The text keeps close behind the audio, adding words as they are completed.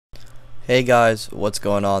Hey guys, what's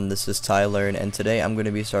going on? This is Tyler, and today I'm going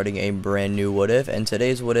to be starting a brand new what if, and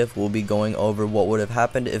today's what if will be going over what would have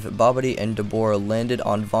happened if Babidi and Deborah landed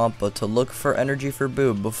on Vampa to look for energy for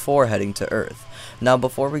BUU before heading to Earth. Now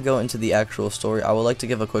before we go into the actual story, I would like to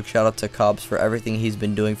give a quick shout out to Cobbs for everything he's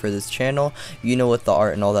been doing for this channel. You know, with the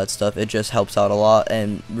art and all that stuff, it just helps out a lot,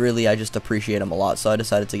 and really I just appreciate him a lot, so I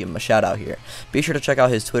decided to give him a shout out here. Be sure to check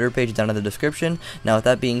out his Twitter page down in the description. Now with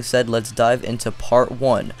that being said, let's dive into part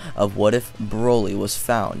 1 of what if BROLY was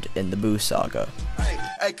found in the BUU saga.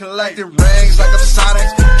 Hey, collecting rings like a Sonic.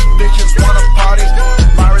 Bitches wanna party.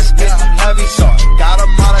 Virus getting heavy, so got 'em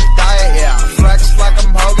on a diet. Yeah, flex like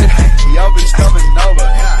I'm Hogan. Yo, bitch coming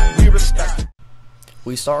over. We respect.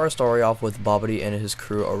 We start our story off with Babidi and his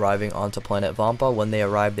crew arriving onto planet Vampa. When they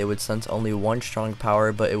arrived, they would sense only one strong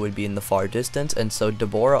power, but it would be in the far distance, and so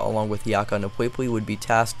Deborah, along with Yaka and Pui, would be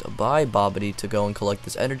tasked by Babidi to go and collect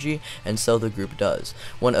this energy, and so the group does.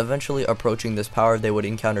 When eventually approaching this power, they would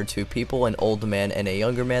encounter two people, an old man and a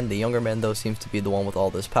younger man. The younger man, though, seems to be the one with all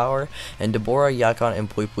this power, and Deborah, Yaka, and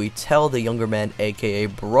Pui tell the younger man, aka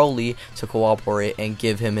BROLY, to cooperate and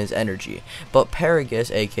give him his energy. But Paragus,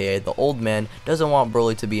 aka the old man, doesn't want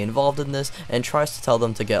BROLY to be involved in this and tries to tell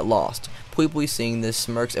them to get lost. Pui, seeing this,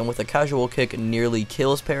 smirks and with a casual kick nearly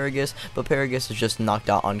kills Paragus, but Paragus is just knocked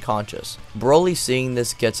out unconscious. BROLY, seeing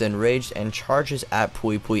this, gets enraged and charges at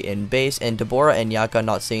Pui in base, and Deborah and Yaka,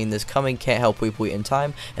 not seeing this coming, can't help Pui in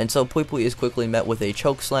time, and so Pui is quickly met with a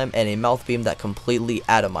choke slam and a mouth beam that completely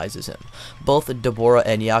atomizes him. Both Deborah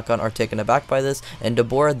and Yaka are taken aback by this, and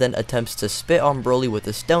Deborah then attempts to spit on BROLY with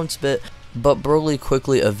a stone spit, but BROLY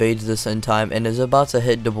quickly evades this in time and is about to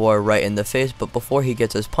hit Deborah right in the face, but before he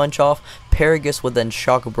gets his punch off, Paragus would then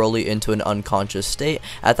shock BROLY into an unconscious state.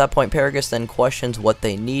 At that point, Paragus then questions what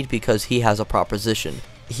they need because he has a proposition.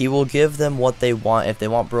 He will give them what they want. If they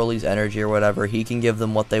want BROLY's energy or whatever, he can give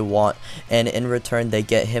them what they want, and in return they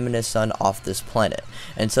get him and his son off this planet.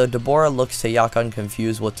 And so Deborah looks to Yakan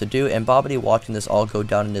confused what to do, and Babidi, watching this all go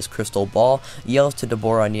down in his crystal ball, yells to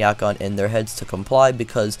Deborah and Yakan in their heads to comply,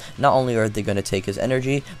 because not only are they going to take his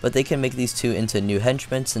energy, but they can make these two into new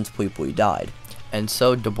henchmen since Pui died. And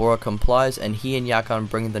so Deborah complies, and he and Yakan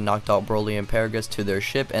bring the knocked out BROLY and Paragus to their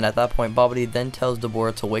ship, and at that point Babidi then tells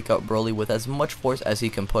Deborah to wake up BROLY with as much force as he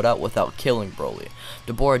can put out without killing BROLY.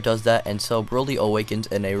 Deborah does that, and so BROLY awakens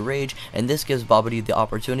in a rage, and this gives Babidi the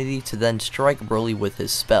opportunity to then strike BROLY with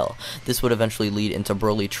his spell. This would eventually lead into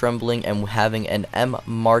BROLY trembling and having an M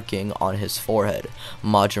marking on his forehead.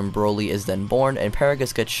 Majin BROLY is then born, and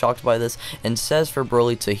Paragus gets shocked by this and says for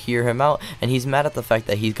BROLY to hear him out, and he's mad at the fact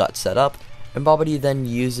that he got set up. And Babidi then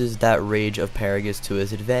uses that rage of Paragus to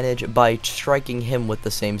his advantage by striking him with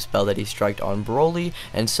the same spell that he struck on BROLY,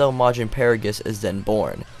 and so Majin Paragus is then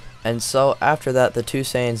born. And so after that, the two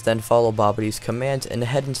Saiyans then follow Babidi's commands and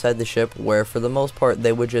head inside the ship, where for the most part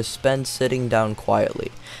they would just spend sitting down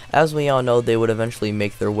quietly. As we all know, they would eventually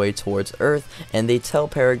make their way towards Earth, and they tell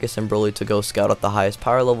Paragus and BROLY to go scout out the highest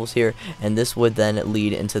power levels here, and this would then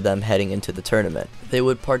lead into them heading into the tournament. They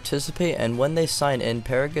would participate, and when they sign in,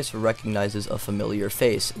 Paragus recognizes a familiar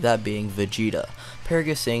face, that being Vegeta.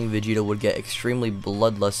 Paragus, saying Vegeta would get extremely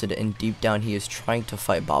bloodlusted, and deep down he is trying to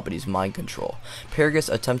fight Babidi's mind control.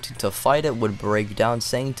 Paragus, attempting to fight it, would break down,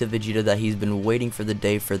 saying to Vegeta that he's been waiting for the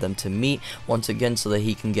day for them to meet once again so that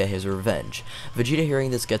he can get his revenge. Vegeta,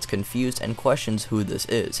 hearing this, gets confused and questions who this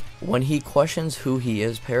is. When he questions who he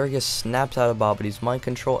is, Paragus snaps out of Babidi's mind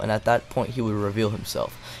control, and at that point he would reveal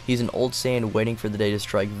himself. He's an old Saiyan waiting for the day to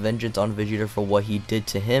strike vengeance on Vegeta for what he did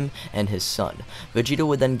to him and his son. Vegeta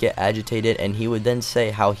would then get agitated, and he would then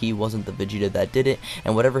say how he wasn't the Vegeta that did it,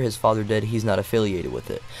 and whatever his father did, he's not affiliated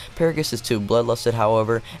with it. Paragus is too bloodlusted,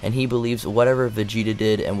 however, and he believes whatever Vegeta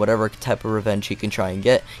did and whatever type of revenge he can try and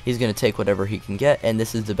get, he's going to take whatever he can get, and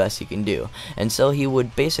this is the best he can do. And so he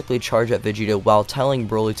would basically charge at Vegeta while telling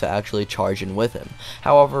BROLY to actually charge in with him.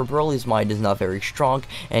 However, BROLY's mind is not very strong,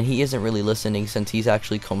 and he isn't really listening since he's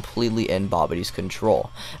actually completely in Babidi's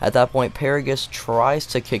control. At that point, Paragus tries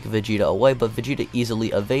to kick Vegeta away, but Vegeta easily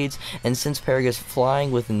evades, and since Paragus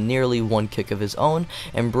flying with nearly one kick of his own,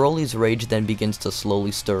 and BROLY's rage then begins to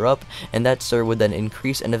slowly stir up, and that stir would then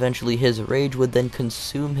increase, and eventually his rage would then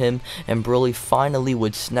consume him, and BROLY finally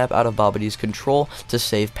would snap out of Babidi's control to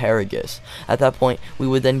save Paragus. At that point, we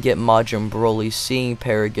would then get Majin BROLY seeing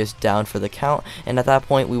Paragus down for the count, and at that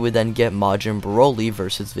point we would then get Majin BROLY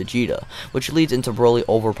versus Vegeta, which leads into BROLY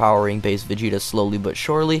overpowering base Vegeta slowly but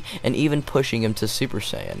surely, and even pushing him to Super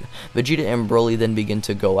Saiyan. Vegeta and BROLY then begin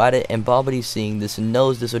to go at it, and Babidi, seeing this,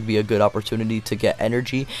 knows this would be a good opportunity to get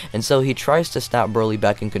energy, and so he tries to snap BROLY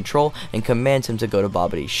back in control and commands him to go to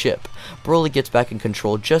Babidi Babidi's ship. Broly gets back in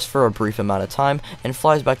control just for a brief amount of time and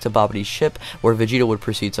flies back to Babidi's ship, where Vegeta would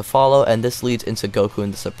proceed to follow, and this leads into Goku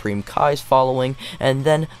and the Supreme Kai's following, and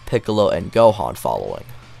then Piccolo and Gohan following.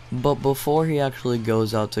 But before he actually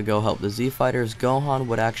goes out to go help the Z Fighters, Gohan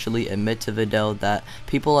would actually admit to Videl that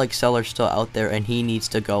people like Cell are still out there and he needs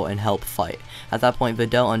to go and help fight. At that point,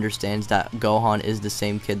 Videl understands that Gohan is the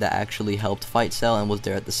same kid that actually helped fight Cell and was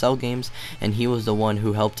there at the Cell games, and he was the one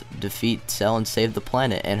who helped defeat Cell and save the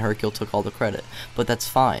planet, and Hercule took all the credit. But that's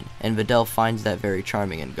fine, and Videl finds that very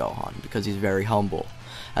charming in Gohan because he's very humble.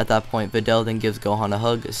 At that point, Videl then gives Gohan a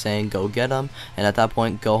hug, saying go get him, and at that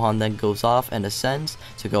point, Gohan then goes off and ascends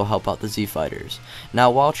to go help out the Z Fighters. Now,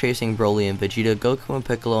 while chasing Broly and Vegeta, Goku and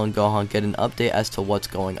Piccolo and Gohan get an update as to what's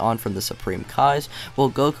going on from the Supreme Kais. While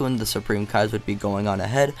Goku and the Supreme Kais would be going on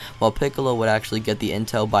ahead, while Piccolo would actually get the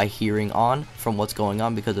intel by hearing on from what's going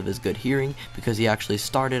on because of his good hearing, because he actually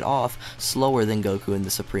started off slower than Goku and the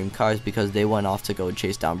Supreme Kais because they went off to go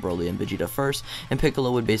chase down Broly and Vegeta first, and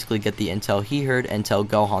Piccolo would basically get the intel he heard and tell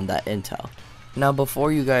Gohan that intel. Now,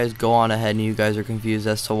 before you guys go on ahead and you guys are confused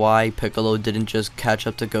as to why Piccolo didn't just catch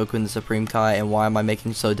up to Goku and the Supreme Kai and why am I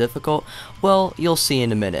making it so difficult, well, you'll see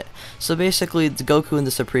in a minute. So basically, Goku and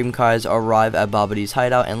the Supreme Kais arrive at Babidi's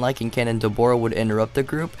hideout, and like in canon, Deborah would interrupt the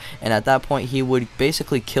group, and at that point he would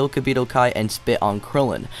basically kill Kibito Kai and spit on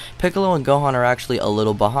Krillin. Piccolo and Gohan are actually a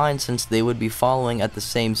little behind since they would be following at the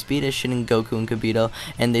same speed as Shin and Goku and Kibito,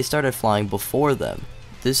 and they started flying before them.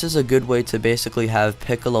 This is a good way to basically have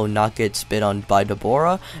Piccolo not get spit on by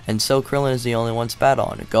Deborah, and so Krillin is the only one spat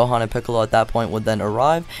on. Gohan and Piccolo at that point would then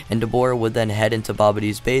arrive, and Deborah would then head into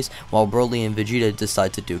Babidi's base, while Broly and Vegeta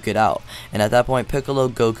decide to duke it out. And at that point, Piccolo,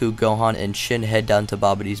 Goku, Gohan, and Shin head down to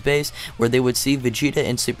Babidi's base, where they would see Vegeta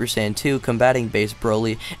and Super Saiyan 2 combating base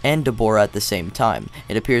Broly and Deborah at the same time.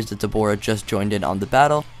 It appears that Deborah just joined in on the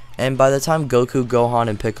battle, and by the time Goku, Gohan,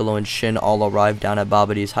 and Piccolo and Shin all arrived down at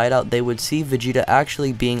Babidi's hideout, they would see Vegeta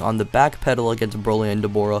actually being on the back pedal against Broly and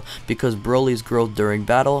Deborah because Broly's growth during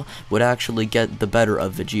battle would actually get the better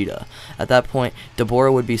of Vegeta. At that point,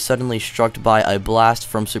 Deborah would be suddenly struck by a blast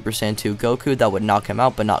from Super Saiyan 2 Goku that would knock him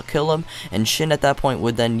out but not kill him, and Shin at that point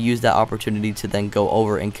would then use that opportunity to then go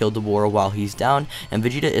over and kill Deborah while he's down, and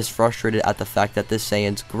Vegeta is frustrated at the fact that this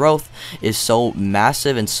Saiyan's growth is so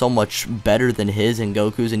massive and so much better than his and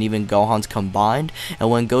Goku's and even Gohan's combined, and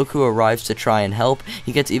when Goku arrives to try and help,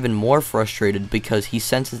 he gets even more frustrated because he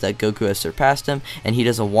senses that Goku has surpassed him and he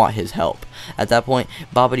doesn't want his help. At that point,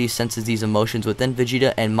 Babidi senses these emotions within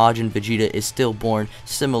Vegeta, and Majin Vegeta is still born,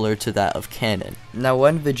 similar to that of canon. Now,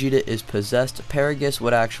 when Vegeta is possessed, Paragus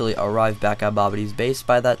would actually arrive back at Babidi's base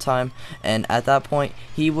by that time, and at that point,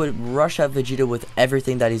 he would rush at Vegeta with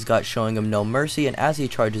everything that he's got, showing him no mercy, and as he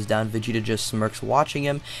charges down, Vegeta just smirks watching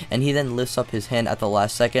him, and he then lifts up his hand at the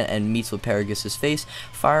last second and meets with Paragus' face,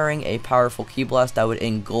 firing a powerful ki blast that would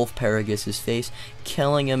engulf Paragus' face,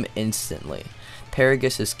 killing him instantly.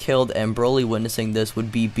 Paragus is killed, and Broly, witnessing this, would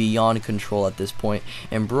be beyond control at this point,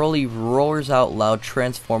 and Broly roars out loud,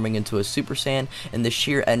 transforming into a Super Saiyan, and the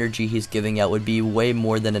sheer energy he's giving out would be way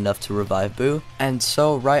more than enough to revive BUU. And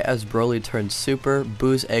so, right as Broly turns super,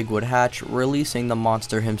 BUU's egg would hatch, releasing the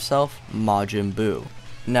monster himself, Majin Buu.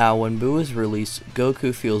 Now, when BUU is released,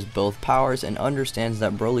 Goku feels both powers and understands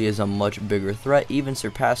that Broly is a much bigger threat, even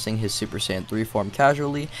surpassing his Super Saiyan 3 form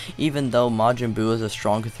casually. Even though Majin Buu is a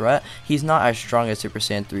strong threat, he's not as strong as Super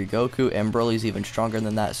Saiyan 3 Goku, and Broly's even stronger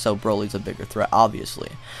than that, so Broly's a bigger threat,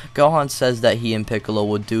 obviously. Gohan says that he and Piccolo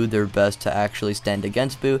will do their best to actually stand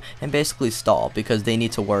against BUU and basically stall, because they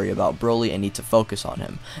need to worry about Broly and need to focus on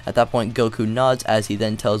him. At that point, Goku nods as he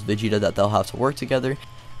then tells Vegeta that they'll have to work together,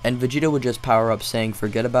 and Vegeta would just power up, saying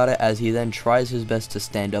forget about it, as he then tries his best to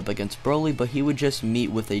stand up against Broly, but he would just meet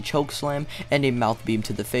with a choke slam and a mouth beam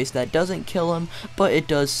to the face that doesn't kill him, but it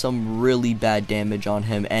does some really bad damage on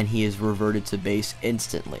him, and he is reverted to base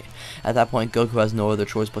instantly. At that point, Goku has no other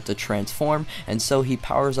choice but to transform, and so he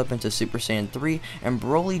powers up into Super Saiyan 3, and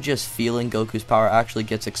Broly, just feeling Goku's power, actually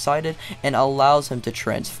gets excited and allows him to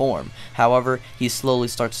transform. However, he slowly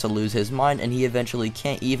starts to lose his mind, and he eventually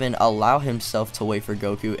can't even allow himself to wait for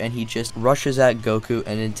Goku, and he just rushes at Goku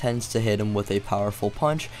and intends to hit him with a powerful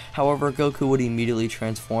punch. However, Goku would immediately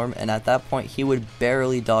transform, and at that point he would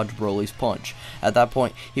barely dodge Broly's punch. At that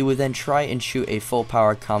point, he would then try and shoot a full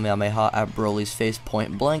power Kamehameha at Broly's face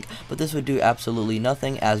point blank, but this would do absolutely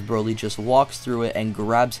nothing, as Broly just walks through it and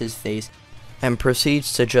grabs his face and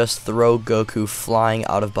proceeds to just throw Goku flying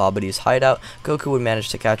out of Babidi's hideout. Goku would manage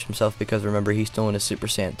to catch himself because, remember, he's still in his Super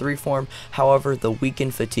Saiyan 3 form. However, the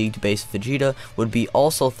weakened, fatigued base Vegeta would be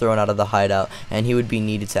also thrown out of the hideout, and he would be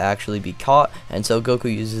needed to actually be caught, and so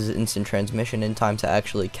Goku uses instant transmission in time to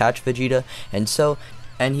actually catch Vegeta, and so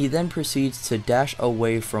and he then proceeds to dash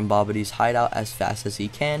away from Babidi's hideout as fast as he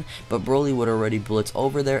can, but Broly would already blitz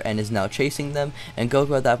over there and is now chasing them, and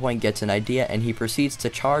Goku at that point gets an idea and he proceeds to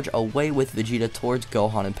charge away with Vegeta towards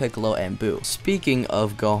Gohan and Piccolo and BUU. Speaking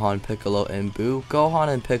of Gohan, Piccolo, and BUU, Gohan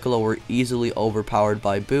and Piccolo were easily overpowered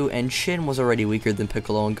by BUU, and Shin was already weaker than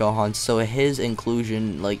Piccolo and Gohan, so his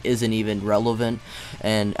inclusion isn't even relevant,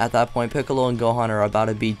 and at that point Piccolo and Gohan are about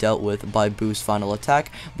to be dealt with by BUU's final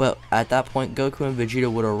attack, but at that point Goku and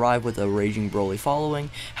Vegeta would arrive with a raging Broly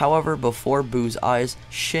following. However, before BUU's eyes,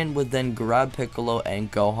 Shin would then grab Piccolo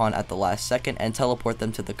and Gohan at the last second and teleport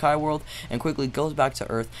them to the Kai world, and quickly goes back to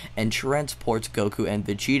Earth and transports Goku and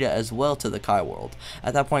Vegeta as well to the Kai world.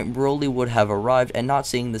 At that point Broly would have arrived, and not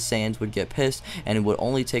seeing the Saiyans would get pissed and would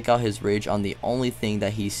only take out his rage on the only thing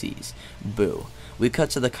that he sees, BUU. We cut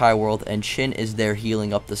to the Kai world and Shin is there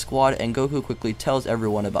healing up the squad, and Goku quickly tells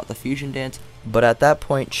everyone about the fusion dance, but at that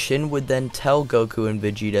point Shin would then tell Goku and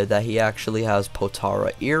Vegeta that he actually has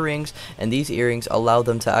Potara earrings, and these earrings allow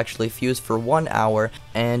them to actually fuse for 1 hour,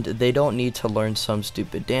 and they don't need to learn some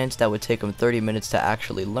stupid dance that would take them 30 minutes to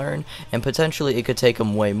actually learn, and potentially it could take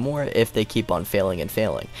them way more if they keep on failing and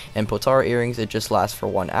failing. And Potara earrings, it just lasts for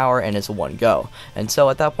 1 hour and it's one go. And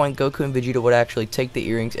so at that point Goku and Vegeta would actually take the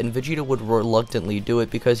earrings, and Vegeta would reluctantly do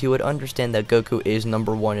it because he would understand that Goku is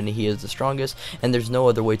 #1 and he is the strongest, and there's no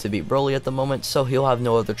other way to beat Broly at the moment, so he'll have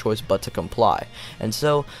no other choice but to comply. And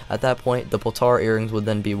so at that point the Potara earrings would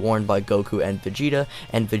then be worn by Goku and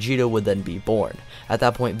Vegeta would then be born. At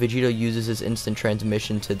that point Vegeta uses his instant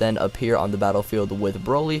transmission to then appear on the battlefield with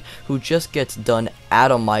Broly, who just gets done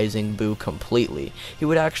atomizing BUU completely. He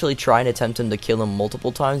would actually try and attempt to kill him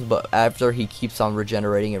multiple times, but after he keeps on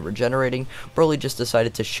regenerating, Broly just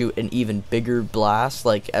decided to shoot an even bigger blast.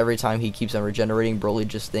 Every time he keeps on regenerating, Broly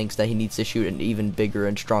just thinks that he needs to shoot an even bigger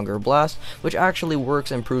and stronger blast, which actually works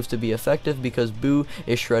and proves to be effective because BUU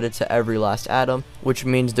is shredded to every last atom, which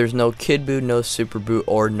means there's no Kid BUU, no Super BUU,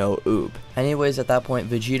 or no Oob. Anyways, at that point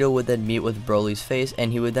Vegeta would then meet with Broly's face,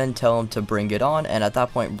 and he would then tell him to bring it on, and at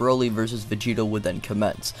that point Broly versus Vegeta would then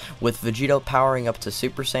commence, with Vegeta powering up to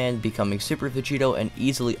Super Saiyan, becoming Super Vegeta, and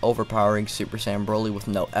easily overpowering Super Saiyan Broly with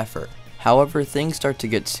no effort. However, things start to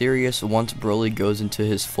get serious once Broly goes into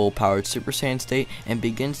his full-powered Super Saiyan state and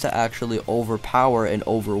begins to actually overpower and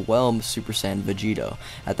overwhelm Super Saiyan Vegeta.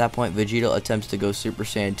 At that point, Vegeta attempts to go Super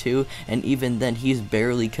Saiyan 2, and even then, he's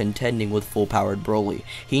barely contending with full-powered Broly.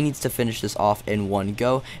 He needs to finish this off in one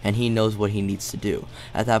go, and he knows what he needs to do.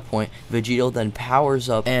 At that point, Vegeta then powers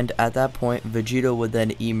up, and at that point, Vegeta would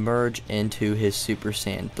then emerge into his Super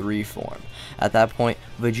Saiyan 3 form. At that point,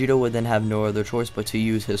 Vegeta would then have no other choice but to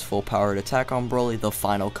use his full-powered attack on Broly, the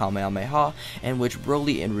final Kamehameha, in which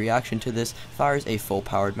Broly, in reaction to this, fires a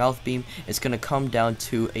full-powered mouth beam. It's going to come down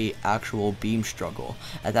to a actual beam struggle.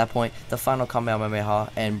 At that point, the final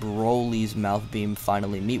Kamehameha and Broly's mouth beam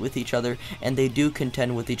finally meet with each other, and they do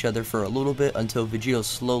contend with each other for a little bit until Vegeta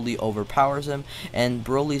slowly overpowers him, and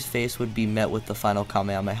Broly's face would be met with the final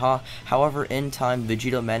Kamehameha. However, in time,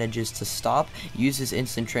 Vegeta manages to stop, uses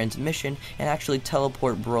instant transmission, and actually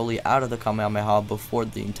teleport Broly out of the Kamehameha before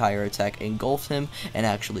the entire attack engulfs him and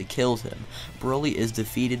actually kills him. Broly is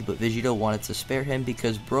defeated, but Vegeta wanted to spare him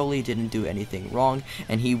because Broly didn't do anything wrong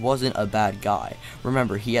and he wasn't a bad guy.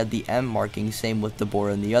 Remember, he had the M marking, same with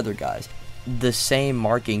Deborah and the other guys. The same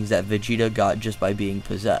markings that Vegeta got just by being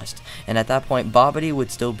possessed. And at that point, Babidi would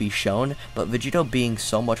still be shown, but Vegeta being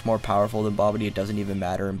so much more powerful than Babidi, it doesn't even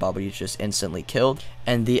matter, and Babidi is just instantly killed.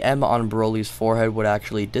 And the M on Broly's forehead would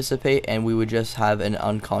actually dissipate, and we would just have an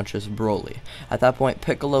unconscious Broly. At that point,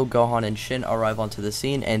 Piccolo, Gohan, and Shin arrive onto the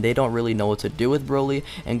scene, and they don't really know what to do with Broly,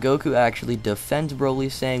 and Goku actually defends Broly,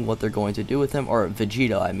 saying what they're going to do with him, or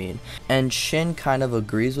Vegeta, I mean. And Shin kind of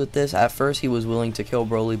agrees with this. At first, he was willing to kill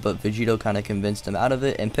Broly, but Vegeta kind of convinced him out of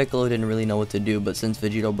it, and Piccolo didn't really know what to do, but since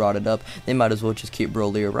Vegeta brought it up, they might as well just keep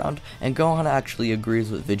Broly around, and Gohan actually agrees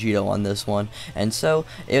with Vegeta on this one, and so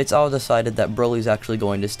it's all decided that Broly's actually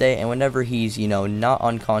going to stay, and whenever he's, not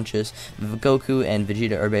unconscious, Goku and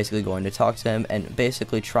Vegeta are basically going to talk to him and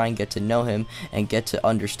basically try and get to know him and get to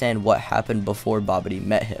understand what happened before Babidi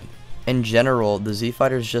met him. In general, the Z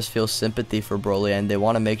Fighters just feel sympathy for Broly and they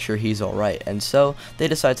want to make sure he's alright, and so they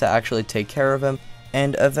decide to actually take care of him.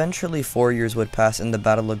 And eventually 4 years would pass and the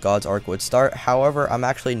Battle of Gods arc would start. However, I'm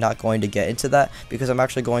actually not going to get into that because I'm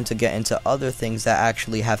actually going to get into other things that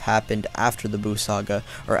actually have happened after the BUU saga,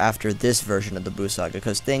 or after this version of the BUU saga,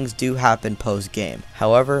 because things do happen post-game.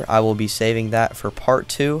 However, I will be saving that for part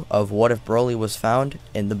 2 of What If Broly Was Found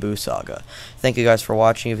in the BUU saga. Thank you guys for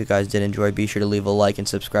watching. If you guys did enjoy, be sure to leave a like and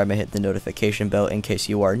subscribe and hit the notification bell in case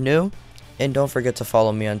you are new. And don't forget to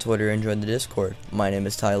follow me on Twitter and join the Discord. My name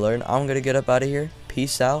is Tyler, and I'm going to get up out of here.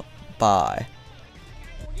 Peace out. Bye.